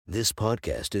This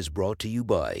podcast is brought to you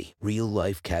by Real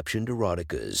Life Captioned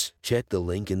Eroticas. Check the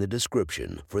link in the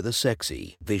description for the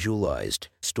sexy, visualized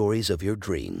stories of your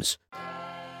dreams.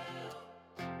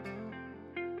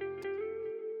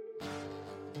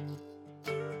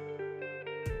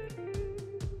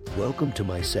 Welcome to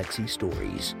my sexy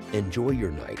stories. Enjoy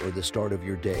your night or the start of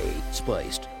your day,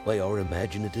 spiced by our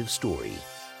imaginative story.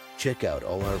 Check out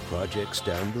all our projects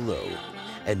down below,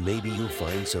 and maybe you'll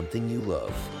find something you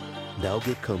love. Now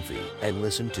get comfy and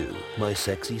listen to my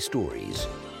sexy stories.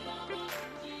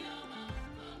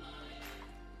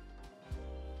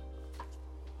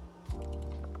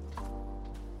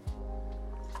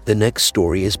 The next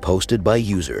story is posted by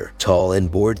user Tall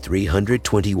and Bored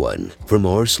 321 from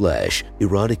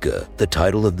r/erotica. The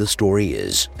title of the story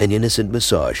is An Innocent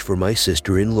Massage for My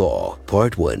Sister-in-Law,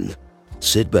 Part 1.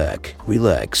 Sit back,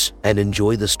 relax, and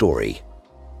enjoy the story.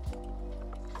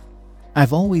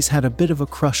 I've always had a bit of a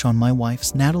crush on my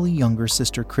wife's Natalie younger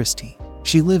sister Christine.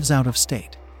 She lives out of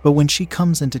state, but when she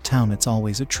comes into town it's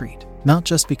always a treat. Not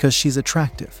just because she's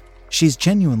attractive, she's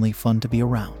genuinely fun to be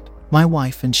around. My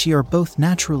wife and she are both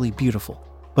naturally beautiful,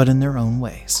 but in their own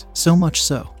ways. So much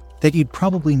so, that you'd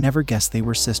probably never guess they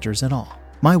were sisters at all.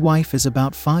 My wife is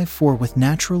about 5'4" with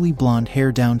naturally blonde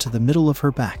hair down to the middle of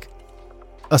her back.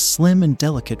 A slim and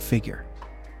delicate figure,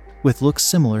 with looks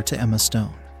similar to Emma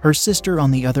Stone. Her sister,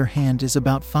 on the other hand, is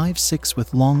about 5'6"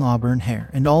 with long auburn hair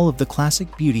and all of the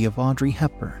classic beauty of Audrey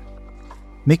Hepburn,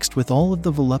 mixed with all of the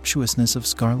voluptuousness of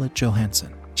Scarlett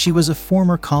Johansson. She was a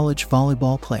former college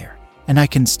volleyball player, and I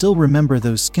can still remember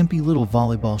those skimpy little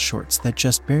volleyball shorts that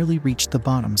just barely reached the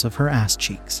bottoms of her ass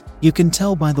cheeks. You can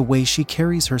tell by the way she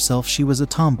carries herself she was a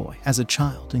tomboy as a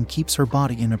child and keeps her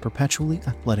body in a perpetually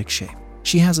athletic shape.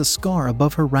 She has a scar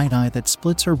above her right eye that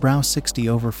splits her brow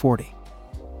 60/40.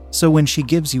 So when she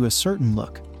gives you a certain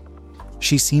look,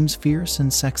 she seems fierce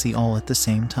and sexy all at the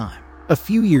same time. A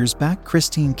few years back,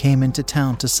 Christine came into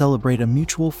town to celebrate a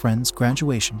mutual friend's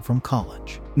graduation from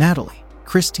college. Natalie,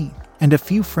 Christine, and a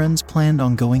few friends planned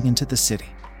on going into the city,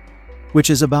 which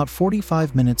is about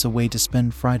 45 minutes away, to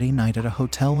spend Friday night at a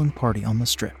hotel and party on the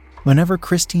Strip. Whenever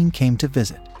Christine came to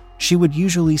visit, she would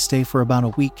usually stay for about a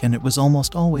week, and it was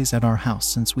almost always at our house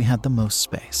since we had the most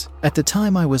space. At the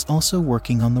time, I was also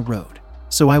working on the road,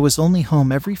 so I was only home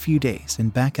every few days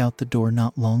and back out the door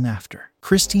not long after.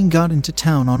 Christine got into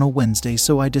town on a Wednesday,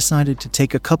 so I decided to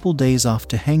take a couple days off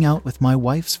to hang out with my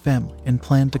wife's family and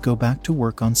planned to go back to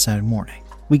work on Saturday morning.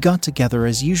 We got together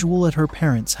as usual at her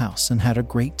parents' house and had a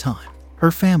great time.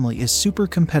 Her family is super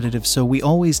competitive, so we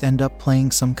always end up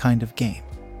playing some kind of game,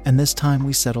 and this time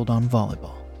we settled on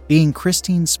volleyball. Being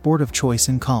Christine's sport of choice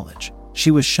in college, she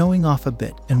was showing off a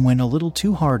bit and went a little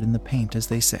too hard in the paint, as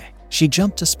they say. She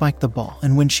jumped to spike the ball,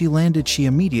 and when she landed she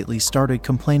immediately started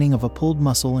complaining of a pulled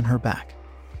muscle in her back,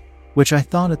 which I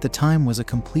thought at the time was a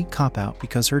complete cop-out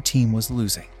because her team was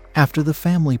losing. After the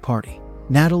family party,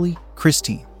 Natalie,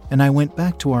 Christine, and I went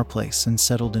back to our place and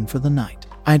settled in for the night.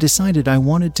 I decided I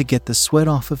wanted to get the sweat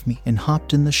off of me and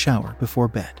hopped in the shower before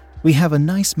bed. We have a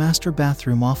nice master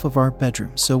bathroom off of our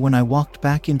bedroom, so when I walked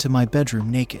back into my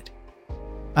bedroom naked,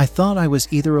 I thought I was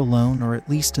either alone or at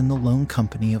least in the lone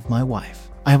company of my wife.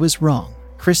 I was wrong.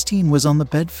 Christine was on the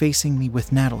bed facing me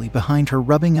with Natalie behind her,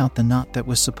 rubbing out the knot that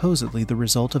was supposedly the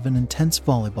result of an intense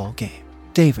volleyball game.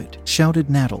 "David," shouted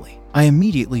Natalie. I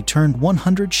immediately turned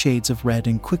 100 shades of red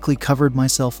and quickly covered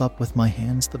myself up with my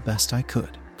hands the best I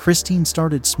could. Christine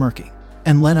started smirking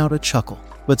and let out a chuckle,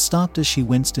 but stopped as she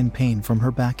winced in pain from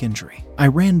her back injury. I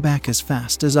ran back as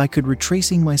fast as I could,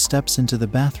 retracing my steps into the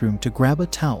bathroom to grab a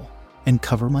towel and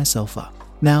cover myself up.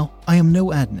 Now, I am no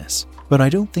Adness, but I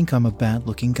don't think I'm a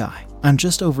bad-looking guy. I'm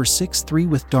just over 6'3"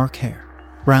 with dark hair,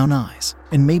 brown eyes,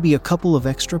 and maybe a couple of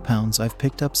extra pounds I've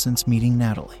picked up since meeting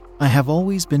Natalie. I have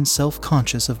always been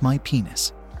self-conscious of my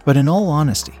penis, but in all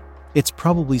honesty, it's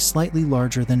probably slightly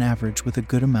larger than average with a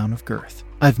good amount of girth.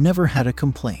 I've never had a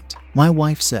complaint. My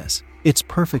wife says it's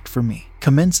perfect for me.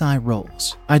 Commence eye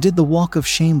rolls. I did the walk of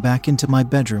shame back into my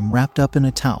bedroom, wrapped up in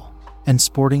a towel and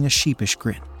sporting a sheepish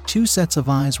grin. 2 sets of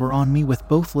eyes were on me, with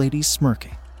both ladies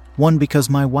smirking. One because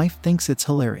my wife thinks it's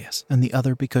hilarious, and the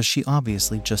other because she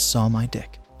obviously just saw my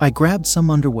dick. I grabbed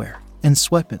some underwear and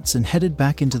sweatpants and headed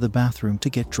back into the bathroom to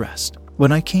get dressed.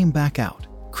 When I came back out,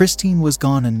 Christine was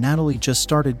gone and Natalie just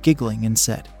started giggling and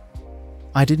said,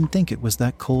 "I didn't think it was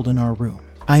that cold in our room."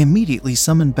 I immediately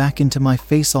summoned back into my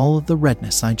face all of the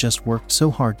redness I just worked so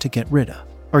hard to get rid of.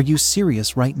 "Are you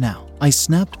serious right now?" I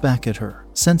snapped back at her.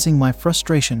 Sensing my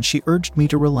frustration, she urged me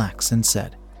to relax and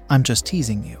said, "I'm just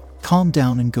teasing you. Calm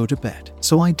down and go to bed."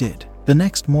 So I did. The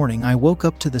next morning I woke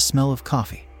up to the smell of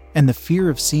coffee and the fear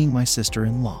of seeing my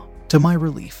sister-in-law. To my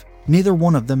relief, Neither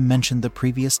one of them mentioned the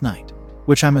previous night,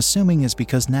 which I'm assuming is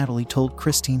because Natalie told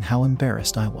Christine how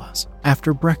embarrassed I was.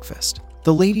 After breakfast,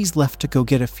 the ladies left to go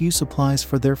get a few supplies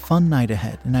for their fun night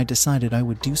ahead, and I decided I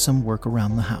would do some work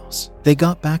around the house. They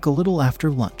got back a little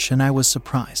after lunch, and I was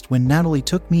surprised when Natalie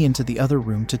took me into the other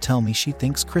room to tell me she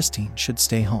thinks Christine should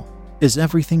stay home. Is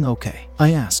everything okay?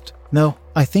 I asked. No,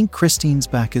 I think Christine's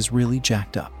back is really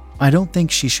jacked up. I don't think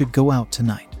she should go out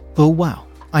tonight. Oh wow,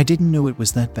 I didn't know it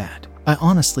was that bad. I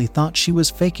honestly thought she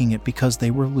was faking it because they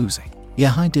were losing.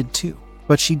 Yeah, I did too.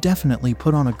 But she definitely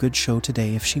put on a good show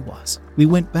today if she was. We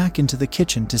went back into the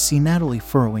kitchen to see Natalie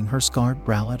furrowing her scarred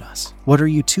brow at us. What are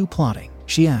you two plotting?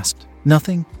 She asked.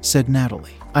 Nothing, said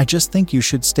Natalie. I just think you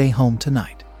should stay home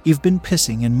tonight. You've been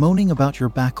pissing and moaning about your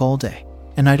back all day,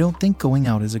 and I don't think going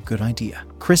out is a good idea.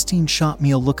 Christine shot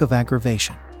me a look of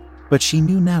aggravation, but she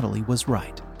knew Natalie was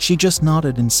right. She just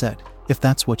nodded and said, if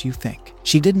that's what you think.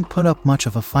 She didn't put up much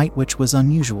of a fight, which was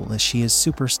unusual as she is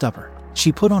super stubborn.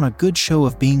 She put on a good show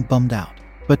of being bummed out,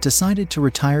 but decided to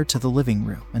retire to the living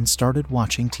room and started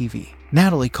watching TV.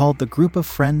 Natalie called the group of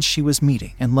friends she was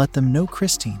meeting and let them know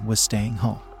Christine was staying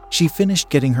home. She finished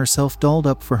getting herself dolled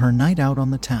up for her night out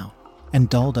on the town, and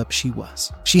dolled up she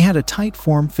was. She had a tight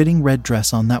form-fitting red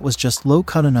dress on that was just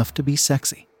low-cut enough to be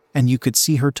sexy, and you could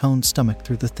see her toned stomach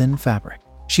through the thin fabric.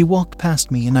 She walked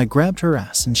past me and I grabbed her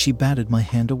ass and she batted my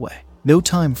hand away. No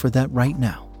time for that right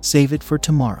now. Save it for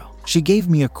tomorrow. She gave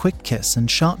me a quick kiss and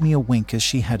shot me a wink as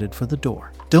she headed for the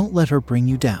door. Don't let her bring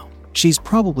you down. She's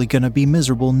probably gonna be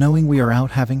miserable knowing we are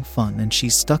out having fun and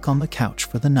she's stuck on the couch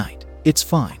for the night. It's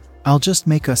fine. I'll just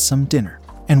make us some dinner,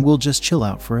 and we'll just chill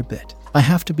out for a bit. I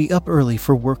have to be up early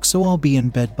for work, so I'll be in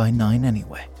bed by 9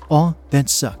 anyway. Aw, that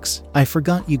sucks. I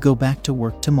forgot you go back to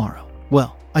work tomorrow.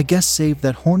 Well, I guess save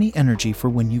that horny energy for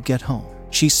when you get home.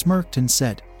 She smirked and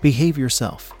said, behave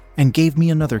yourself, and gave me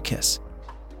another kiss.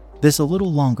 This a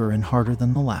little longer and harder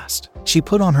than the last. She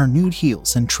put on her nude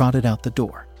heels and trotted out the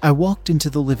door. I walked into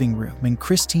the living room and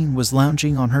Christine was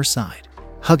lounging on her side,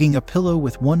 hugging a pillow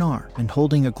with one arm and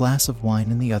holding a glass of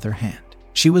wine in the other hand.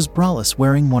 She was braless,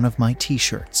 wearing one of my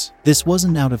t-shirts. This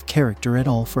wasn't out of character at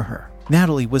all for her.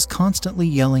 Natalie was constantly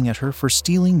yelling at her for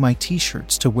stealing my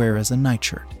t-shirts to wear as a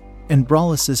nightshirt. And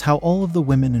braless is how all of the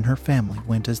women in her family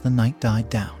went as the night died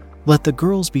down. Let the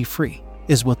girls be free,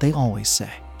 is what they always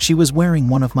say. She was wearing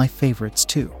one of my favorites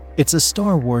too. It's a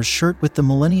Star Wars shirt with the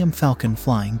Millennium Falcon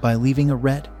flying by, leaving a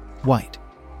red, white,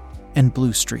 and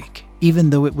blue streak. Even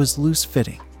though it was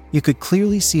loose-fitting, you could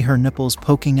clearly see her nipples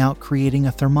poking out, creating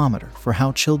a thermometer for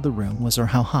how chilled the room was or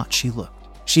how hot she looked.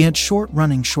 She had short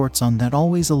running shorts on that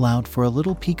always allowed for a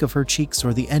little peek of her cheeks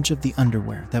or the edge of the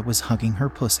underwear that was hugging her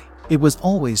pussy. It was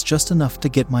always just enough to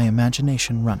get my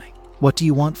imagination running. What do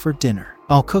you want for dinner?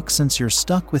 I'll cook since you're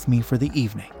stuck with me for the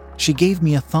evening. She gave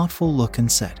me a thoughtful look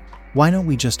and said, why don't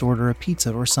we just order a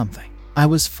pizza or something? I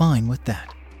was fine with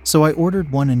that. So I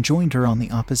ordered one and joined her on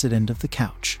the opposite end of the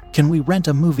couch. Can we rent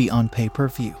a movie on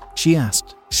pay-per-view? She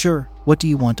asked. Sure, what do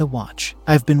you want to watch?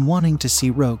 I've been wanting to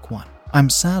see Rogue One. I'm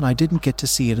sad I didn't get to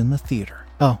see it in the theater.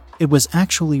 Oh, it was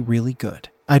actually really good.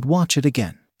 I'd watch it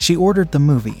again. She ordered the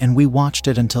movie and we watched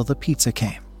it until the pizza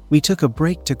came. We took a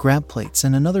break to grab plates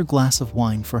and another glass of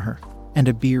wine for her, and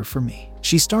a beer for me.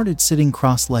 She started sitting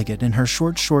cross-legged and her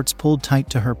short shorts pulled tight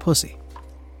to her pussy,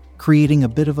 creating a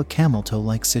bit of a camel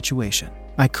toe-like situation.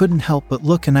 I couldn't help but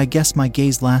look, and I guess my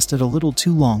gaze lasted a little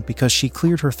too long because she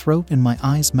cleared her throat and my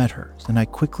eyes met hers, and I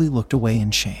quickly looked away in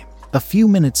shame. A few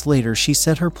minutes later, she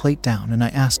set her plate down and I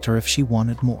asked her if she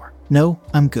wanted more. No,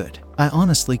 I'm good. I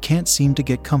honestly can't seem to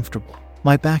get comfortable.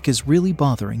 My back is really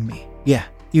bothering me. Yeah,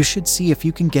 you should see if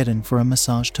you can get in for a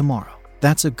massage tomorrow.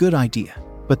 That's a good idea,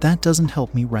 but that doesn't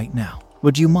help me right now.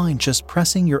 Would you mind just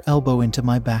pressing your elbow into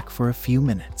my back for a few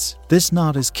minutes? This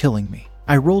knot is killing me.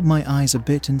 I rolled my eyes a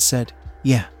bit and said,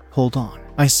 yeah, hold on.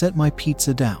 I set my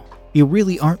pizza down. You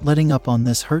really aren't letting up on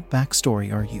this hurt back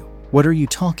story, are you? What are you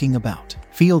talking about?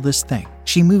 Feel this thing.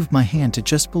 She moved my hand to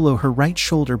just below her right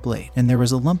shoulder blade and there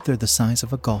was a lump there the size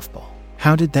of a golf ball.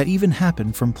 How did that even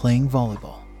happen from playing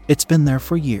volleyball? It's been there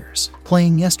for years.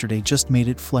 Playing yesterday just made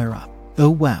it flare up. Oh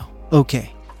wow.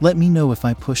 Okay, let me know if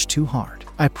I push too hard.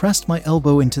 I pressed my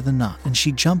elbow into the knot and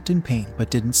she jumped in pain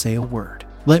but didn't say a word.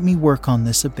 Let me work on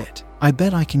this a bit. I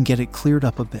bet I can get it cleared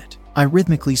up a bit. I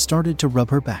rhythmically started to rub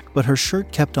her back, but her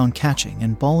shirt kept on catching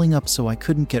and balling up, so I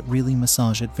couldn't get really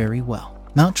massage it very well.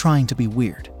 Not trying to be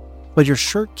weird, but your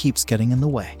shirt keeps getting in the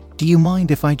way. Do you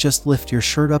mind if I just lift your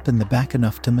shirt up in the back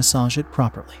enough to massage it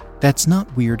properly? That's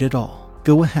not weird at all.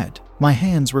 Go ahead. My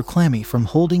hands were clammy from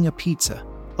holding a pizza,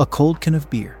 a cold can of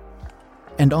beer,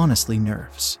 and honestly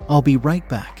nerves. I'll be right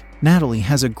back. Natalie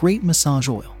has a great massage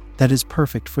oil that is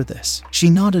perfect for this. She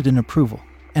nodded in approval,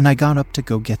 and I got up to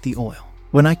go get the oil.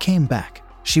 When I came back,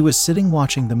 she was sitting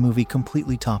watching the movie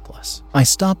completely topless. I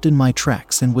stopped in my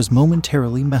tracks and was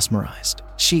momentarily mesmerized.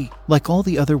 She, like all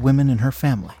the other women in her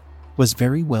family, was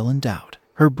very well endowed.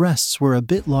 Her breasts were a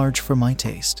bit large for my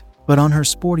taste, but on her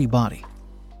sporty body,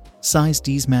 size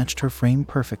D's matched her frame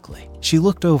perfectly. She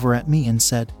looked over at me and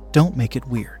said, "Don't make it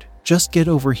weird. Just get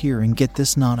over here and get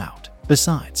this knot out.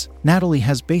 Besides, Natalie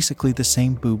has basically the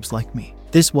same boobs like me."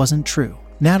 This wasn't true.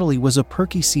 Natalie was a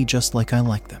perky C just like I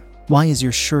like them. "Why is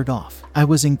your shirt off?" I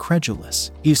was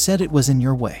incredulous. "You said it was in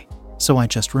your way, so I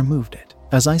just removed it."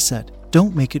 As I said,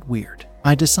 "Don't make it weird."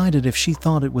 I decided if she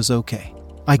thought it was okay,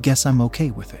 I guess I'm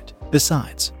okay with it.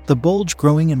 Besides, the bulge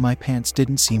growing in my pants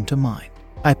didn't seem to mind.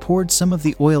 I poured some of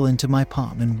the oil into my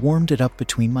palm and warmed it up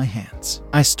between my hands.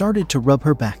 I started to rub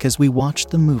her back as we watched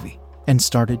the movie and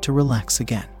started to relax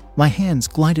again. My hands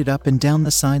glided up and down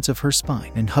the sides of her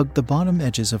spine and hugged the bottom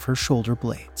edges of her shoulder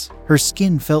blades. Her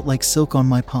skin felt like silk on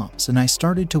my palms, and I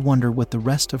started to wonder what the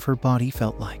rest of her body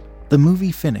felt like. The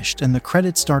movie finished and the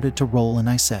credits started to roll, and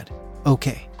I said,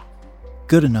 "Okay,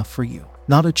 good enough for you.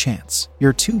 Not a chance.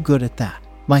 You're too good at that.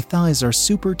 My thighs are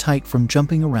super tight from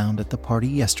jumping around at the party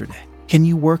yesterday. Can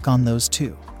you work on those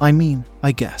too?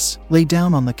 I guess. Lay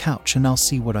down on the couch and I'll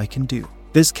see what I can do.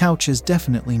 This couch is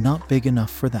definitely not big enough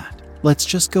for that. Let's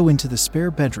just go into the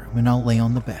spare bedroom and I'll lay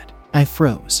on the bed." I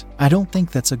froze. "I don't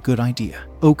think that's a good idea."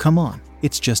 "Oh, come on.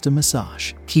 It's just a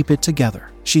massage. Keep it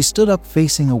together." She stood up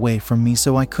facing away from me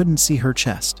so I couldn't see her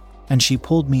chest, and she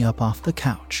pulled me up off the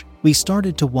couch. We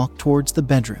started to walk towards the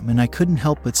bedroom, and I couldn't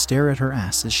help but stare at her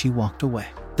ass as she walked away.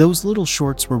 Those little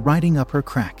shorts were riding up her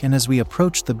crack, and as we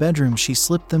approached the bedroom, she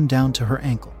slipped them down to her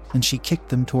ankle, and she kicked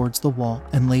them towards the wall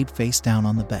and laid face down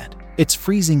on the bed. "It's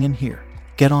freezing in here.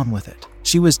 Get on with it."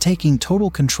 She was taking total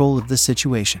control of the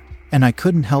situation, and I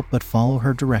couldn't help but follow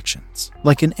her directions.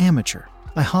 Like an amateur,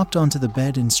 I hopped onto the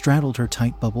bed and straddled her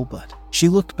tight bubble butt. She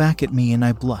looked back at me and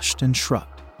I blushed and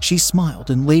shrugged. She smiled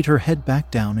and laid her head back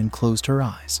down and closed her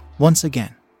eyes. Once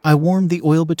again, I warmed the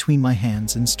oil between my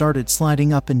hands and started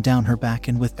sliding up and down her back,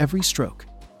 and with every stroke,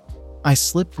 I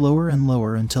slipped lower and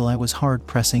lower until I was hard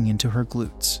pressing into her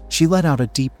glutes. She let out a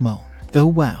deep moan. "Oh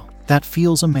wow, that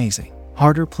feels amazing.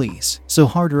 Harder please." So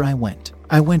harder I went.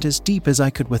 I went as deep as I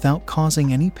could without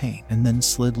causing any pain and then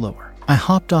slid lower. I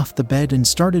hopped off the bed and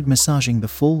started massaging the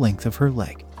full length of her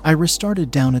leg. I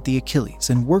restarted down at the Achilles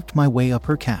and worked my way up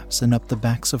her calves and up the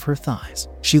backs of her thighs.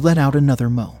 She let out another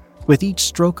moan. With each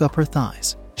stroke up her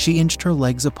thighs, she inched her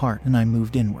legs apart and I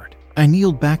moved inward. I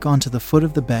kneeled back onto the foot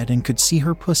of the bed and could see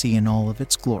her pussy in all of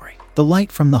its glory. The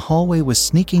light from the hallway was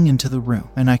sneaking into the room,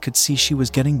 and I could see she was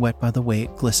getting wet by the way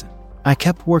it glistened. I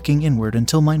kept working inward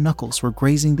until my knuckles were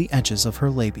grazing the edges of her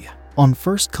labia. On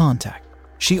first contact,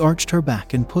 she arched her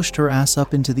back and pushed her ass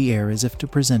up into the air as if to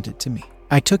present it to me.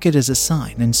 I took it as a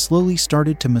sign and slowly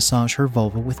started to massage her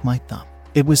vulva with my thumb.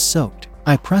 It was soaked.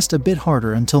 I pressed a bit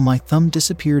harder until my thumb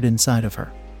disappeared inside of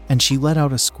her, and she let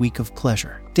out a squeak of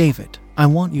pleasure. "David, I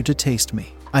want you to taste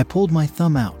me." I pulled my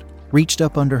thumb out, reached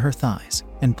up under her thighs,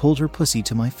 and pulled her pussy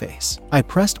to my face. I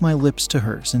pressed my lips to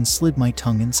hers and slid my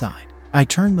tongue inside. I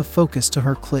turned the focus to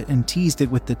her clit and teased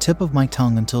it with the tip of my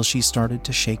tongue until she started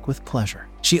to shake with pleasure.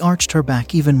 She arched her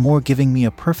back even more, giving me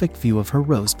a perfect view of her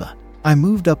rosebud. I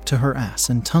moved up to her ass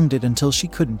and tongued it until she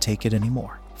couldn't take it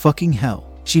anymore. Fucking hell.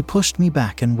 She pushed me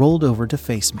back and rolled over to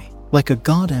face me. Like a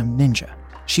goddamn ninja,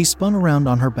 she spun around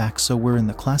on her back so we're in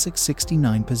the classic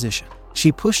 69 position.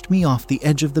 She pushed me off the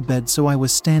edge of the bed so I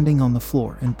was standing on the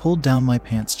floor and pulled down my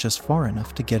pants just far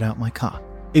enough to get out my cock.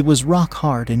 It was rock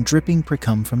hard and dripping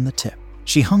precum from the tip.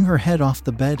 She hung her head off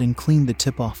the bed and cleaned the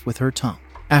tip off with her tongue.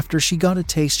 After she got a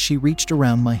taste, she reached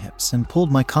around my hips and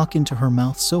pulled my cock into her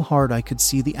mouth so hard I could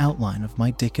see the outline of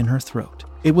my dick in her throat.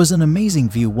 It was an amazing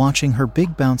view watching her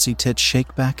big bouncy tits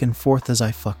shake back and forth as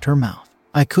I fucked her mouth.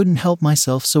 I couldn't help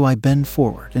myself, so I bent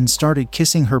forward and started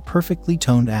kissing her perfectly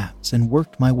toned abs and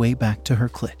worked my way back to her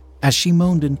clit. As she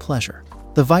moaned in pleasure,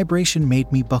 the vibration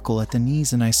made me buckle at the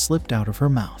knees and I slipped out of her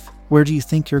mouth. "Where do you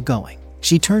think you're going?"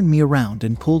 She turned me around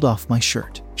and pulled off my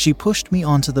shirt. She pushed me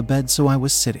onto the bed so I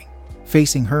was sitting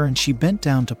facing her, and she bent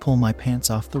down to pull my pants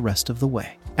off the rest of the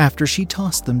way. After she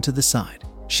tossed them to the side,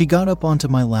 she got up onto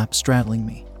my lap straddling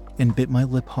me and bit my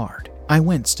lip hard. I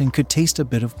winced and could taste a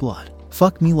bit of blood.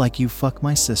 "Fuck me like you fuck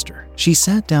my sister." She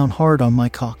sat down hard on my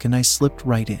cock and I slipped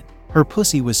right in. Her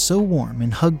pussy was so warm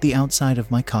and hugged the outside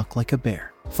of my cock like a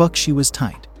bear. Fuck, she was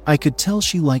tight. I could tell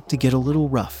she liked to get a little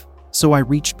rough, so I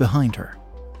reached behind her,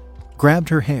 grabbed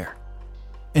her hair,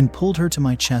 and pulled her to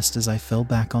my chest as I fell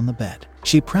back on the bed.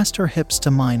 She pressed her hips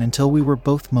to mine until we were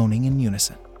both moaning in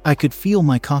unison. I could feel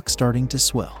my cock starting to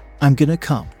swell. "I'm gonna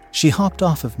come." She hopped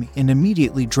off of me and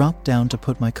immediately dropped down to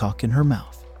put my cock in her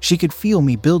mouth. She could feel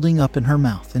me building up in her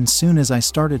mouth, and soon as I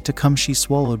started to come, she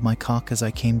swallowed my cock as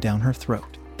I came down her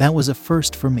throat. That was a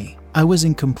first for me. I was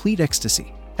in complete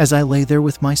ecstasy as I lay there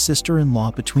with my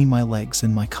sister-in-law between my legs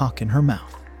and my cock in her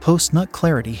mouth. Post-nut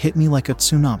clarity hit me like a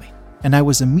tsunami, and I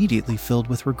was immediately filled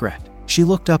with regret. She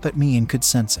looked up at me and could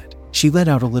sense it. She let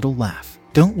out a little laugh.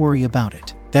 "Don't worry about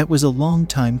it. That was a long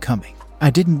time coming." I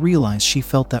didn't realize she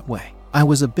felt that way. I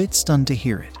was a bit stunned to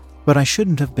hear it, but I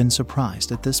shouldn't have been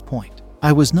surprised at this point.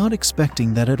 "I was not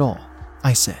expecting that at all,"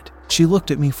 I said. She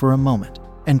looked at me for a moment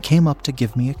and came up to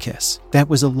give me a kiss. "That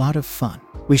was a lot of fun.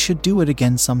 We should do it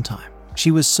again sometime."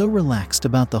 She was so relaxed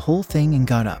about the whole thing and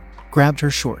got up, grabbed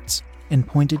her shorts, and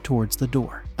pointed towards the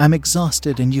door. "I'm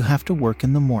exhausted and you have to work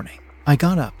in the morning." I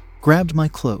got up, grabbed my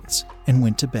clothes, and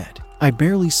went to bed. I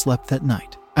barely slept that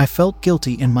night. I felt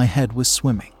guilty and my head was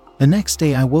swimming. The next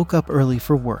day I woke up early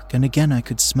for work, and again I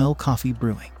could smell coffee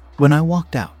brewing. When I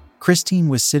walked out, Christine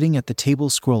was sitting at the table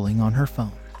scrolling on her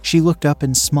phone. She looked up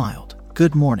and smiled.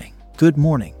 "Good morning." "Good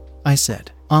morning," I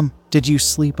said. Did you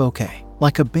sleep okay?"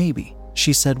 "Like a baby,"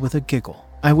 she said with a giggle.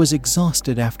 "I was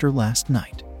exhausted after last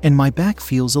night, and my back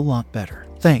feels a lot better."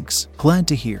 "Thanks, glad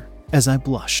to hear," as I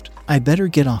blushed. "I better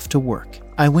get off to work."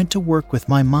 I went to work with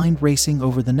my mind racing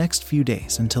over the next few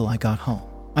days until I got home.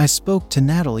 I spoke to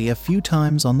Natalie a few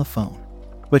times on the phone,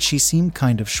 but she seemed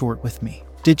kind of short with me.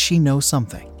 Did she know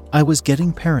something? I was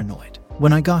getting paranoid.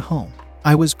 When I got home,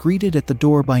 I was greeted at the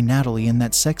door by Natalie in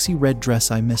that sexy red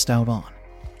dress I missed out on.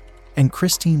 And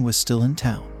Christine was still in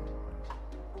town.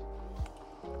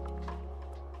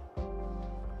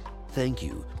 Thank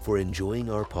you for enjoying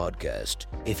our podcast.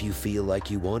 If you feel like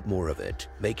you want more of it,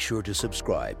 make sure to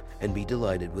subscribe and be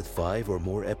delighted with 5 or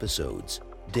more episodes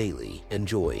daily.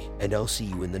 Enjoy, and I'll see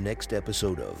you in the next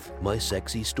episode of My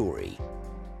Sexy Story.